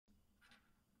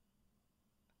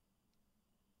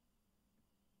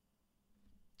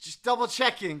double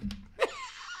checking.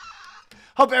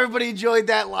 Hope everybody enjoyed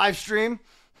that live stream.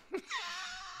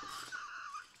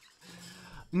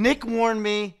 Nick warned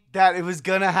me that it was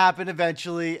going to happen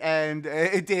eventually, and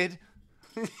it did.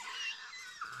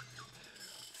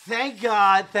 Thank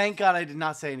God I did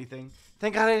not say anything.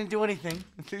 Thank God I didn't do anything.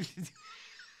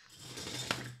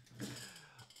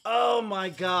 Oh my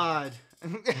God.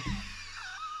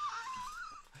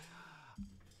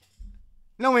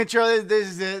 No intro.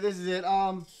 This is it.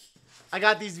 I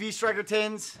got these V-Striker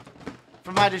tins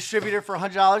from my distributor for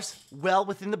 $100. Well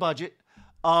within the budget.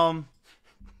 And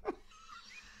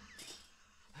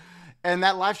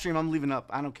that live stream I'm leaving up.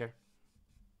 I don't care.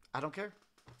 I don't care.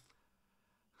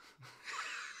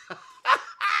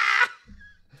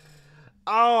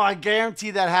 Oh, I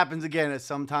guarantee that happens again at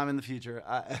some time in the future.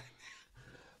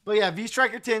 But yeah,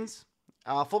 V-Striker tins,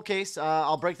 full case.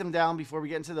 I'll break them down before we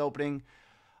get into the opening.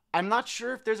 I'm not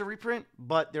sure if there's a reprint,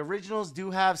 but the originals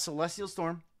do have Celestial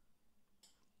Storm.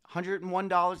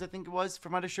 $101, I think it was, for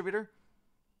my distributor.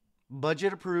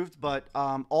 Budget approved, but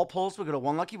all polls will go to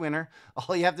one lucky winner.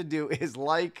 All you have to do is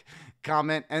like,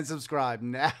 comment, and subscribe.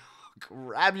 Now,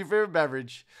 grab your favorite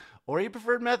beverage or your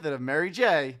preferred method of Mary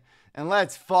J, and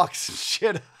let's fuck some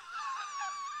shit up.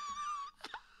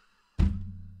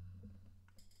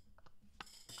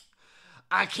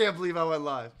 I can't believe I went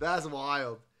live. That's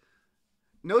wild.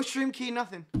 No stream key,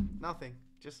 nothing. Nothing.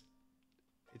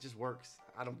 It just works.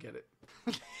 I don't get it.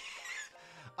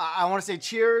 I want to say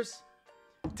cheers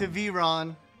to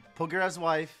V-Ron, Pokerev's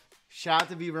wife. Shout out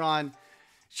to V-Ron.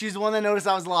 She's the one that noticed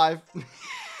I was live.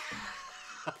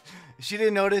 If she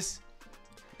didn't notice,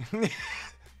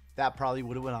 that probably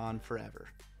would have went on forever.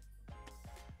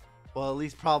 Well, at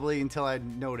least probably until I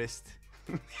noticed.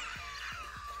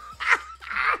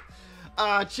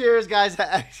 Cheers, guys.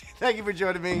 Thank you for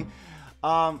joining me.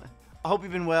 I hope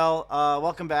you've been well.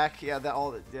 Welcome back. Yeah, that.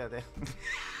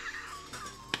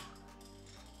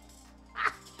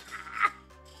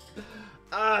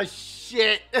 Oh,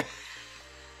 shit.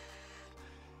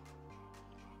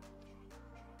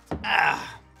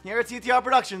 Here at TTR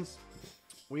Productions,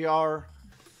 we are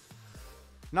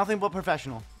nothing but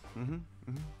professional.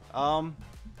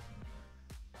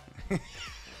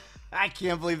 I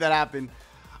can't believe that happened.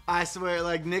 I swear,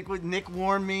 like, Nick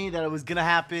warned me that it was gonna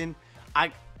happen.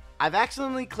 I've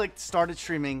accidentally clicked started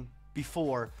streaming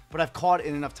before, but I've caught it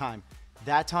in enough time.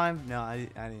 That time, no, I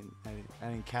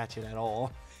didn't catch it at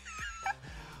all.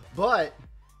 But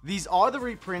these are the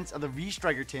reprints of the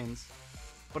V-Striker tins.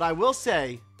 But I will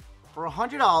say, for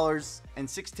 $100 and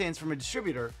 6 tins from a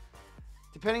distributor,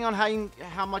 depending on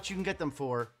how much you can get them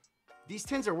for, these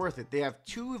tins are worth it. They have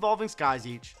 2 Evolving Skies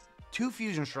each, 2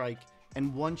 Fusion Strike,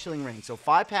 and 1 Chilling Reign. So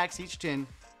 5 packs each tin.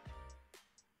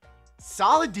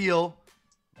 Solid deal.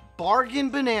 Bargain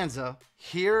bonanza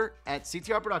here at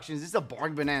CTR Productions. This is a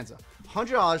bargain bonanza.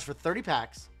 $100 for 30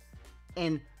 packs.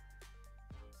 And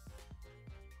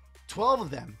 12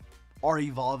 of them are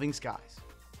Evolving Skies.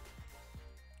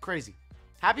 Crazy.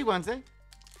 Happy Wednesday.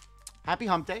 Happy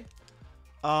Hump Day.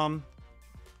 Yeah,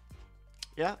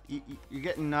 you're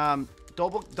getting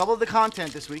double the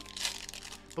content this week.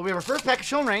 But we have our first pack of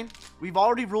Chilling Reign. We've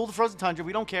already ruled the Frozen Tundra.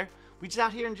 We don't care. We just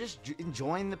out here and just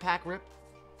enjoying the pack rip.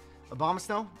 Obama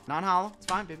Snow, non-hollow. It's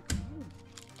fine, baby.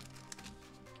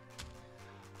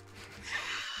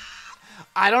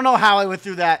 I don't know how I went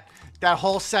through that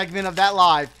whole segment of that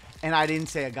live, and I didn't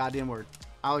say a goddamn word.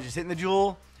 I was just hitting the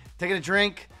jewel, taking a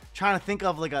drink, trying to think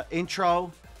of like an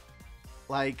intro,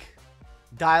 like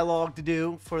dialogue to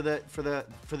do for the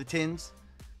tins.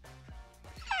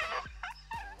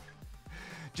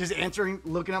 Just answering,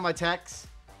 looking at my texts.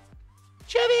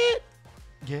 Chevy!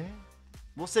 Yeah.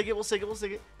 We'll sig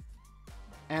it.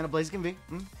 And a Blaziken V.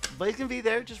 Blaziken V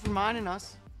there, just reminding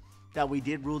us that we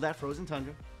did rule that Frozen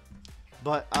Tundra.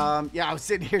 But, yeah, I was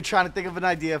sitting here trying to think of an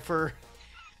idea for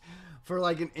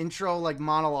like an intro, like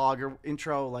monologue or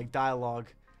intro, like dialogue.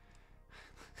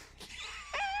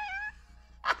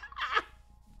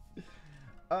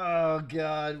 Oh,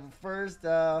 God. First,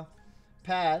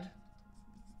 pad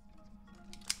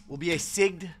will be a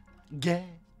sigged,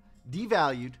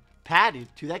 devalued, padded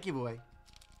to that giveaway.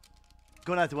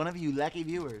 Going out to one of you lucky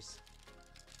viewers.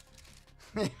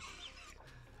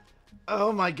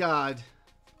 Oh my God.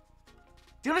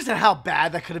 Do you understand how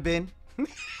bad that could have been?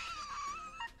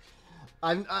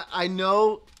 I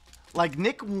know, like,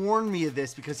 Nick warned me of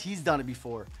this because he's done it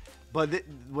before. But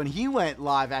when he went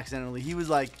live accidentally, he was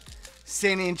like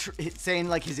saying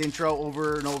like his intro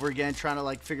over and over again, trying to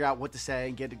like figure out what to say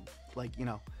and get like, you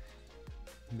know,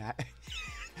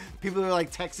 people are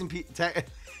like texting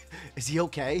is he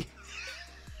okay?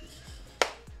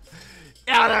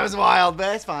 Yeah, that was wild,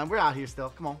 but it's fine. We're out here still.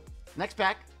 Come on. Next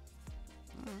pack.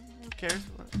 Who cares?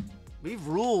 We've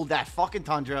ruled that fucking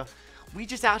Tundra. We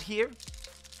just out here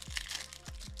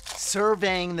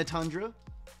surveying the Tundra.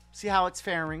 See how it's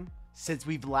faring since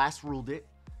we've last ruled it.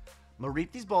 I'm gonna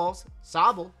reap these balls.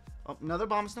 Sobble. Oh, another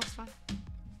bomb snow. It's fine.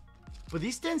 But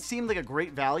these stands seem like a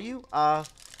great value.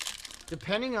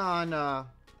 Depending on,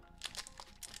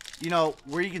 you know,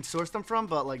 where you can source them from.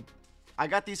 But, like, I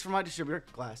got these from my distributor.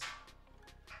 Glass.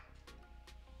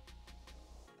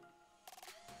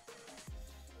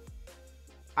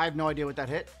 I have no idea what that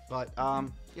hit. But,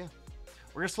 yeah.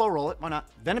 We're gonna slow roll it. Why not?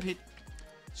 Venipede.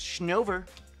 Schnover.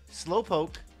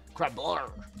 Slowpoke. Crabblr.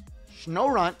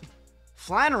 Snorunt.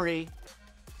 Flannery.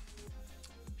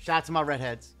 Shout out to my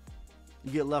redheads.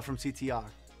 You get love from CTR.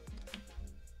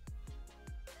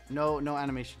 No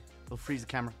animation. It'll freeze the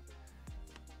camera.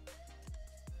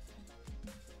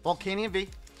 Volcanion V.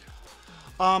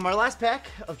 Our last pack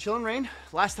of Chillin' Rain.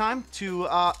 Last time to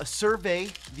survey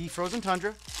the frozen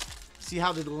tundra. See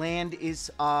how the land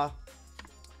is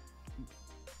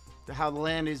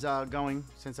going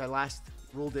since I last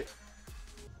ruled it.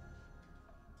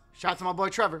 Shout out to my boy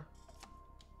Trevor.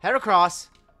 Heracross.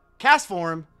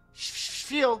 Castform.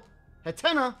 Shield.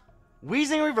 Hatena.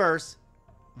 Wheezing Reverse.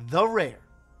 The rare.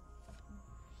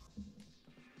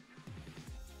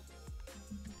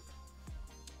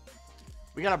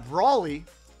 We got a Brawly.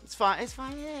 It's fine. It's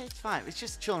fine. Yeah, it's fine. It's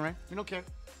just chilling, right? We don't care.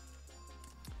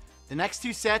 The next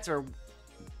two sets are,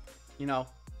 you know,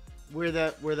 where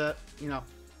the, you know,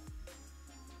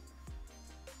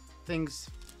 things,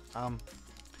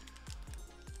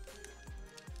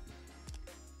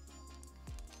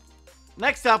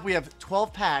 Next up, we have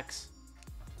 12 packs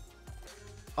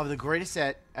of the greatest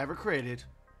set ever created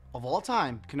of all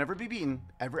time. Can never be beaten.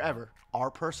 Ever, ever. Our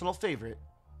personal favorite.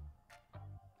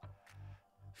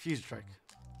 Fusion Strike.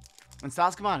 And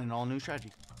styles come on in all new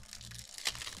strategy.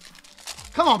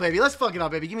 Come on, baby. Let's fuck it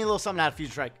up, baby. Give me a little something out of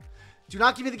Fusion Strike. Do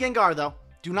not give me the Gengar, though.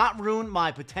 Do not ruin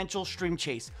my potential stream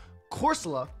chase.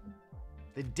 Corsola.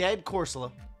 The dead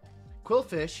Corsola.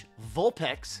 Quillfish.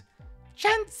 Vulpix.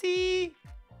 Chansey.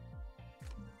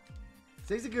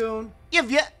 Zigzagoon.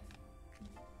 Yevia.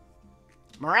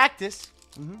 Maractus.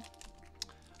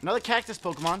 Another cactus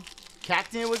Pokemon.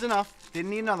 Cactus was enough. Didn't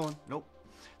need another one. Nope.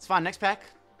 It's fine. Next pack.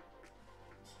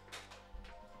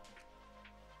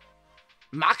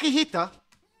 Makihita.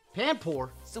 Panpour.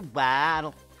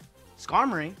 Swaddle.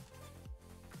 Skarmory.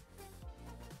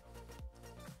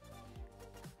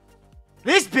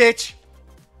 This bitch.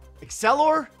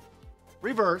 Excelor.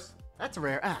 Reverse. That's a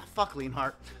rare. Ah, fuck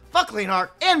Leanheart. Fuck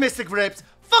Leanheart. And Mystic Rips.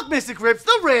 Fuck Mystic Rips.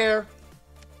 The rare.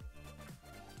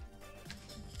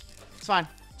 It's fine.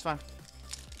 It's fine.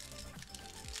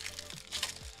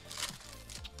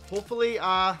 Hopefully,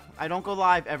 I don't go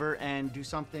live ever and do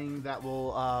something that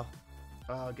will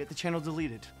get the channel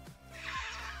deleted.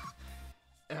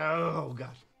 Oh,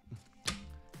 God.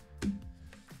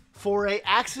 For a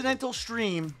accidental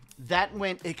stream, that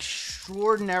went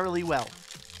extraordinarily well.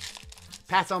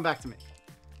 Pass on back to me.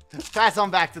 Pass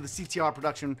on back to the CTR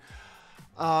production.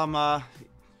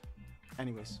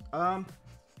 Anyways.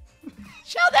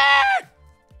 Sheldon!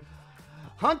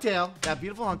 Huntail. That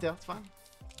beautiful Huntail. It's fine.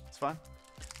 It's fine.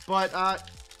 But,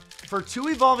 for 2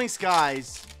 Evolving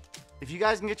Skies, if you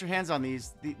guys can get your hands on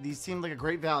these, these seem like a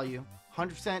great value.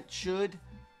 100% should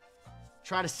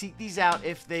try to seek these out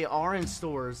if they are in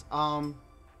stores. I'm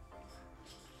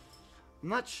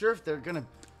not sure if they're gonna...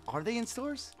 Are they in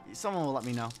stores? Someone will let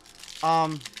me know.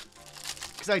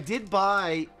 Because I did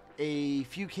buy a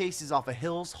few cases off of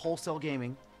Hills Wholesale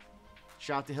Gaming.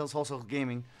 Shout out to Hills Wholesale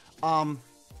Gaming.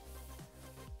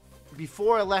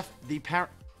 Before I left the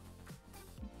parent...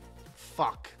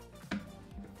 Fuck.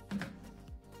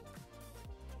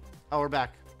 Oh, we're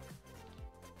back.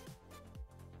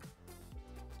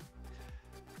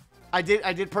 I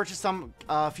did purchase some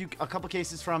a couple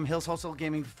cases from Hills Wholesale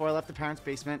Gaming before I left the parents'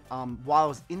 basement. While I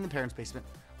was in the parents' basement,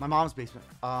 my mom's basement.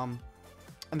 And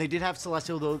they did have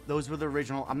Celestial. Those were the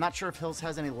original. I'm not sure if Hills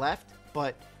has any left,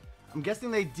 but I'm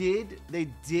guessing they did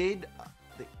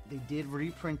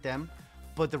reprint them.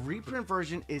 But the reprint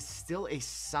version is still a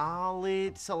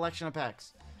solid selection of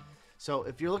packs. So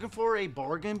if you're looking for a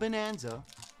bargain bonanza,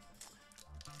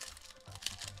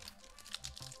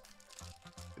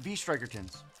 V-Striker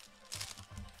tins.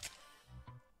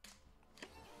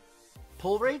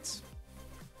 Pull rates?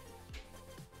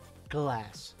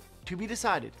 Glass. To be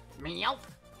decided. Meow.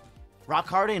 Rock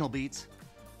Hard Anal Beats.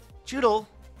 Choodle.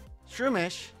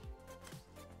 Shroomish.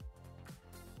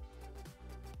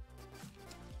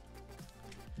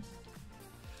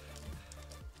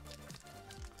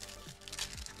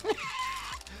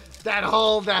 that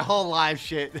whole live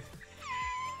shit.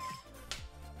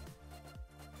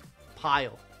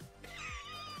 pile.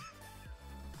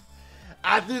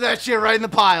 I threw that shit right in the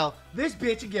pile. This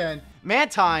bitch again.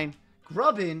 Mantine,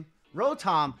 Grubbin,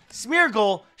 Rotom,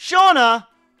 Smeargle, Shauna,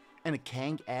 and a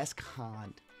Kang-ass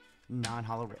Con.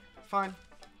 Non-holo rare. Fine.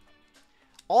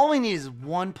 All we need is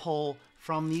one pull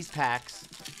from these packs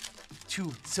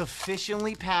to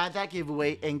sufficiently pad that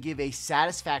giveaway and give a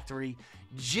satisfactory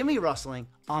Jimmy rustling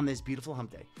on this beautiful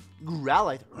hump day.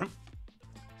 Growlithe,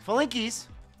 Falinkies,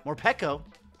 Morpeko,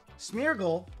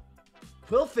 Smeargle,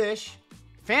 Quillfish,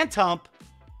 Phantump,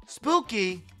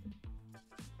 Spooky.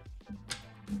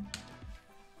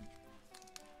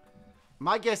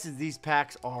 My guess is these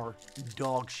packs are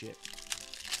dog shit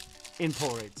in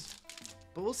pull rates.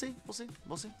 But we'll see. We'll see.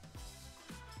 We'll see.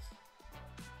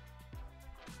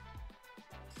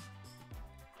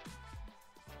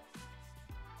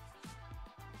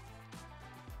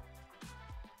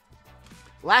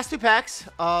 Last two packs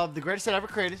of the greatest set ever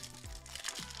created.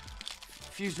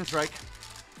 Fusion Strike.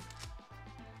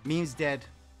 Meme's dead.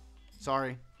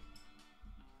 Sorry.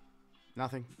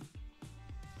 Nothing.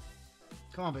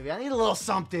 Come on, baby. I need a little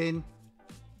something.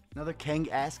 Another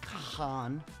Kang-ass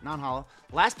Khan. Non-holo.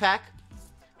 Last pack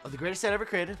of the greatest set ever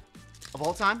created. Of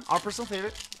all time. Our personal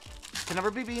favorite. Can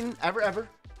never be beaten. Ever, ever.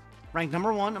 Ranked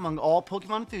 #1 among all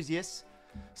Pokemon enthusiasts.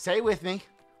 Say it with me.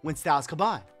 When styles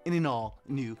combine in an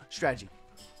all-new strategy.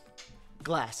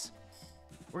 Glass.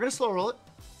 We're going to slow roll it.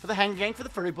 For the Hang Gang, for the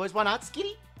Furry Boys. Why not?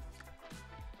 Skitty.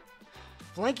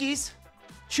 Flinkies.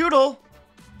 Choodle.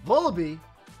 Vullaby.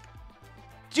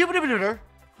 Jupiter.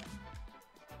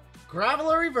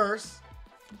 Graveler Reverse.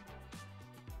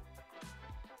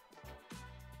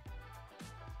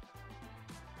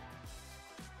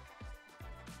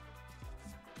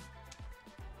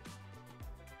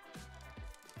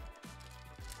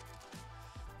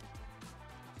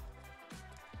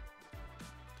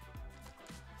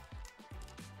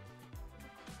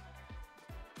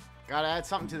 Gotta add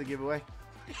something to the giveaway.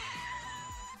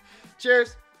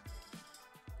 Cheers.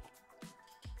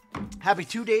 Happy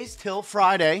 2 days till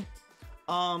Friday.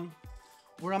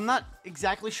 Where I'm not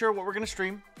exactly sure what we're gonna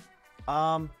stream.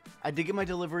 I did get my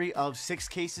delivery of 6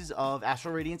 cases of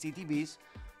Astral Radiance ETBs,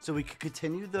 so we could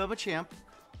continue the Machamp,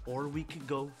 or we could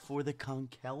go for the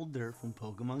Conkeldurr from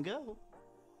Pokemon Go.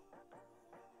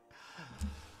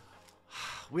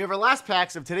 We have our last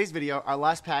packs of today's video. Our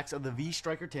last packs of the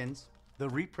V-Striker tins, the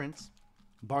reprints,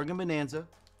 Bargain Bonanza,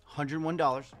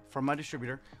 $101 from my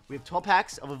distributor. We have 12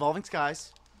 packs of Evolving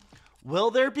Skies.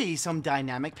 Will there be some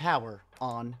dynamic power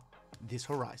on this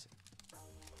horizon?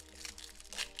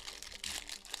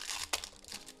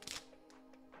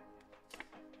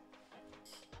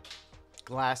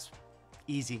 Glass.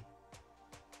 Easy.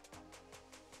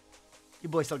 Your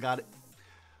boy still got it.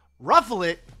 Ruffle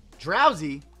It.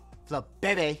 Drowsy. The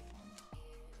baby.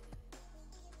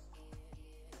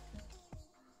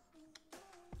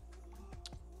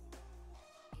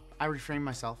 I reframed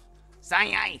myself.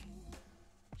 Sai.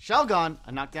 Shelgon.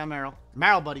 I knocked down Meryl.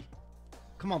 Meryl, buddy.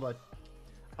 Come on, bud.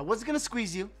 I wasn't going to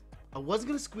squeeze you.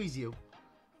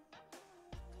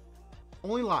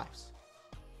 Only lives.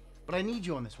 But I need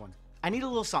you on this one. I need a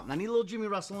little something. I need a little Jimmy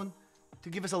rustling to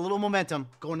give us a little momentum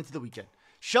going into the weekend.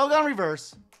 Shelgon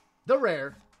Reverse. The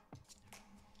rare.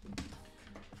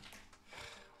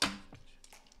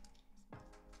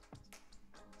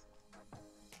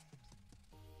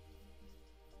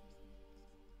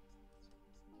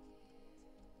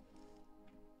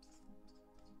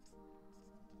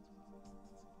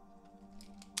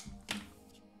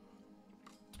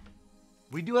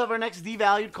 We do have our next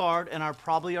devalued card and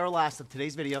probably our last of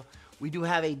today's video. We do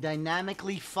have a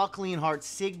dynamically Fuckling Heart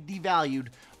Sig devalued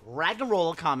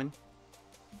Ragnarola common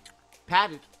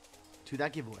padded to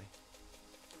that giveaway.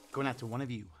 Going out to one of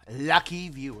you lucky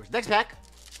viewers. Next pack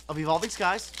of Evolving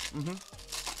Skies.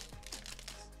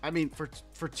 I mean,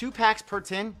 for 2 packs per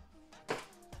tin,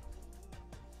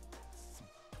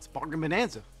 it's Bargain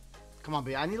Bonanza. Come on,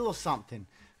 baby. I need a little something.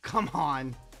 Come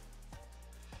on.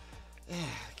 Yeah,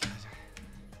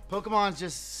 Pokemon's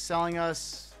just selling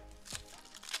us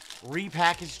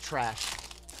repackaged trash.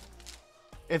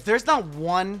 If there's not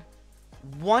one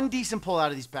decent pull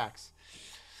out of these packs,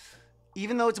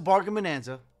 even though it's a Bargain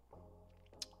Bonanza,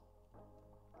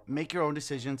 make your own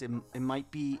decisions. It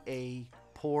might be a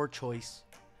poor choice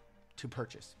to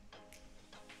purchase.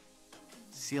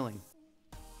 Ceiling.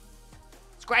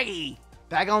 Scraggy.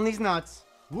 Bag on these nuts.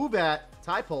 Woobat.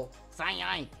 Typole.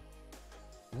 Sai.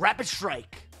 Rapid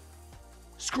Strike.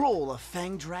 Scroll of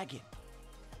Fang Dragon.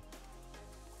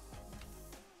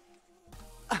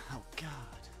 Oh,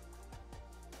 God.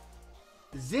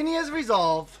 Zinnia's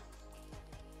Resolve.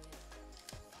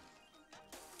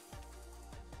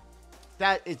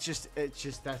 It's just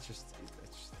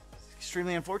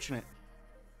extremely unfortunate.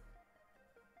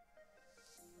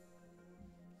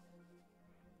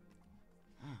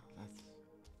 Oh, that's...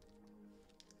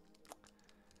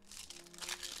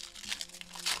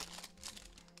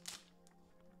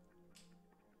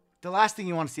 The last thing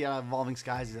you want to see out of Evolving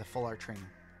Skies is a full art trainer.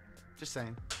 Just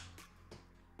saying.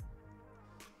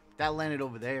 That landed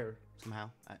over there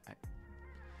somehow.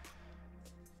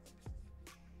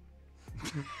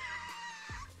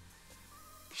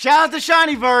 Shout out to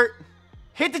Shiny Vert.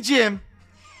 Hit the gym.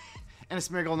 And a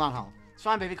Smear Gold non-hollow. It's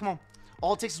fine, baby. Come on.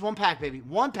 All it takes is one pack, baby.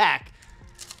 One pack.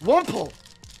 One pull.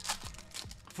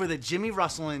 For the Jimmy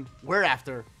Rustlin we're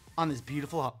after on this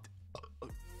beautiful hump.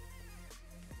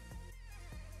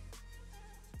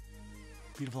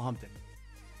 Beautiful hump day.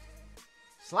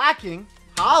 Slacking.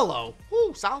 Hollow.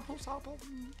 Woo, solid pull, solid pull.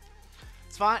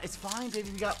 It's fine. It's fine,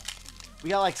 baby. We got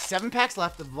like 7 packs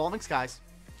left of Evolving Skies.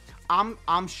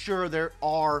 I'm sure there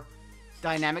are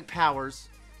dynamic powers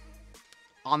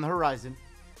on the horizon.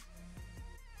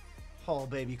 Oh,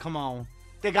 baby, come on.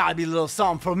 There gotta be a little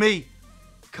something for me.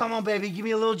 Come on, baby. Give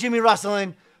me a little Jimmy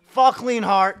Rustlin. Fuck Lean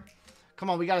Heart. Come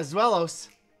on, we got a Zwelos.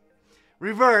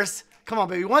 Reverse. Come on,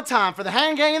 baby. One time for the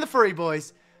Hang Gang and the Furry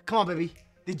Boys. Come on, baby.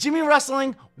 The Jimmy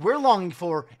Rustling we're longing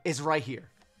for is right here.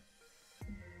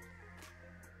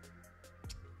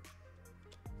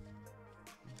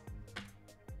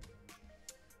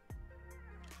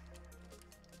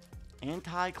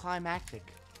 Anticlimactic.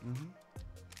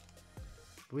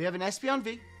 We have an Espeon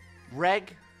V.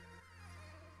 Reg.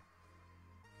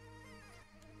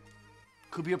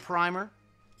 Could be a primer.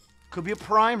 Could be a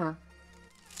primer.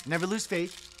 Never lose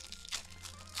faith.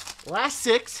 Last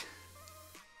 6.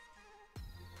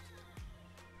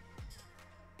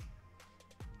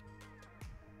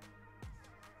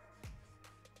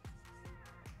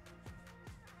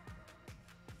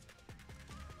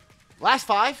 Last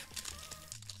 5.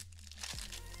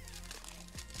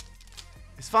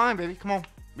 It's fine, baby. Come on.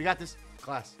 We got this.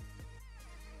 Class.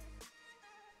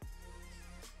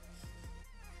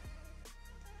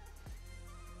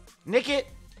 Nick it.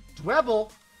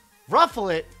 Dwebble. Ruffle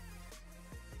it.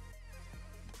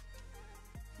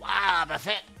 Wow,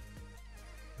 Buffet.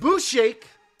 Boost Shake.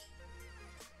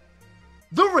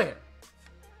 The rare.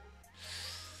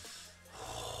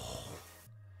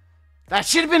 That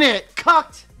should have been it.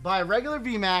 Cucked by a regular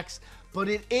VMAX, but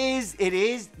it is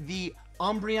the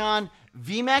Umbreon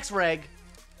VMAX Reg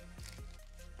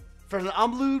from the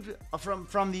unlubed,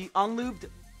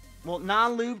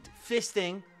 non-lubed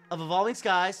fisting of Evolving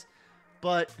Skies,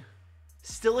 but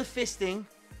still a fisting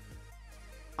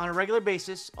on a regular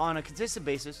basis, on a consistent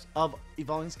basis of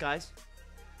Evolving Skies.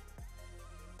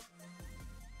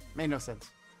 Made no sense.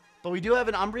 But we do have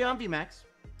an Umbreon VMAX.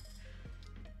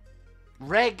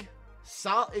 Reg,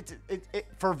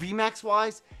 for VMAX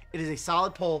wise, it is a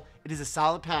solid pull. It is a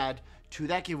solid pad to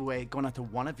that giveaway, going out to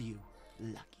one of you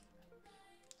lucky.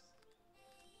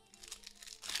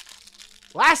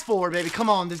 Last 4, baby. Come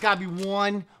on. There's got to be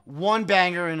one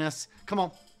banger in us. Come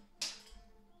on.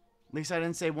 At least I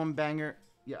didn't say one banger.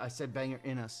 Yeah, I said banger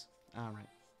in us. All right.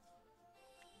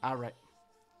 All right.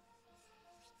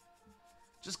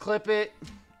 Just clip it.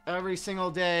 Every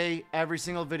single day, every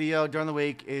single video during the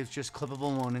week is just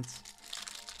clippable moments.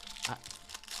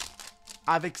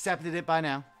 I've accepted it by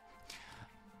now.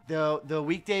 The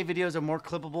weekday videos are more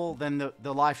clippable than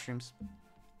the live streams.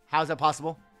 How is that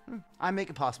possible? I make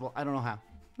it possible. I don't know how.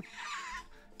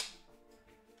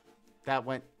 That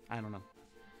went, I don't know.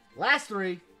 Last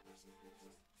 3.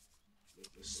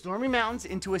 Stormy Mountains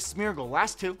into a Smeargle.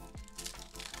 Last 2.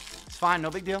 It's fine,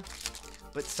 no big deal.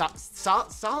 But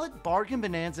solid bargain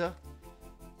bonanza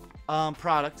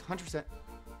product, 100%.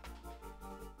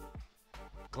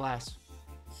 Glass.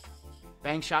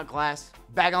 Bang shot glass.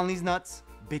 Bag on these nuts,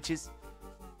 bitches.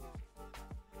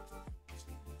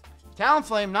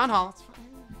 Talonflame, non-hollow.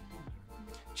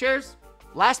 Cheers.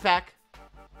 Last pack.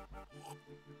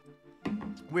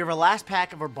 We have our last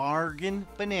pack of our bargain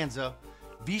bonanza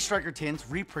V-Striker tins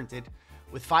reprinted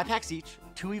with 5 packs each,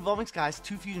 2 Evolving Skies,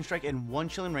 2 Fusion Strike, and 1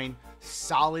 Chilling Rain.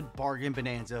 Solid bargain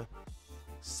bonanza.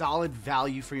 Solid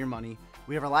value for your money.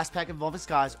 We have our last pack of Evolving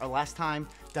Skies. Our last time,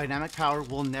 Dynamic Power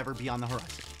will never be on the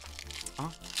horizon.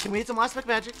 Can we hit some last pack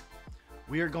magic?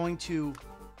 We are going to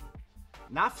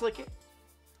not flick it.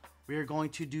 We are going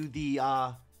to do the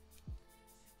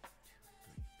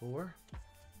 4.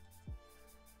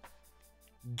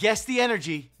 Guess the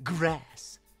energy.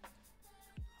 Grass.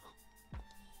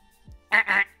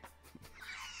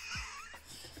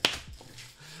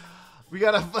 We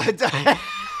got a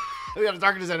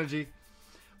Darkness Energy.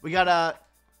 We got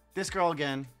this girl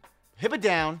again.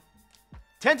 Hippodon.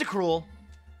 Tentacruel.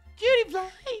 Cutie fly.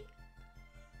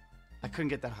 I couldn't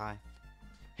get that high.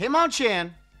 Hitmonchan.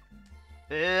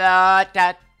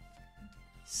 La-dat.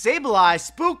 Sableye,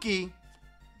 Spooky.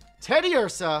 Teddy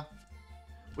Ursa.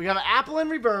 We have an Apple in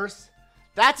reverse.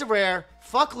 That's a rare.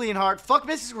 Fuck Leonhardt. Fuck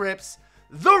Mrs. Rips.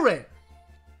 The rare.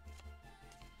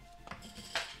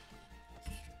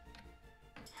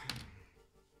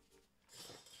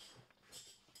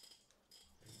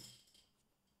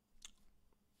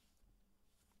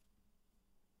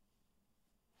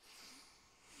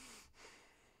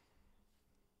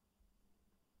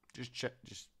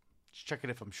 Just check it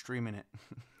if I'm streaming it.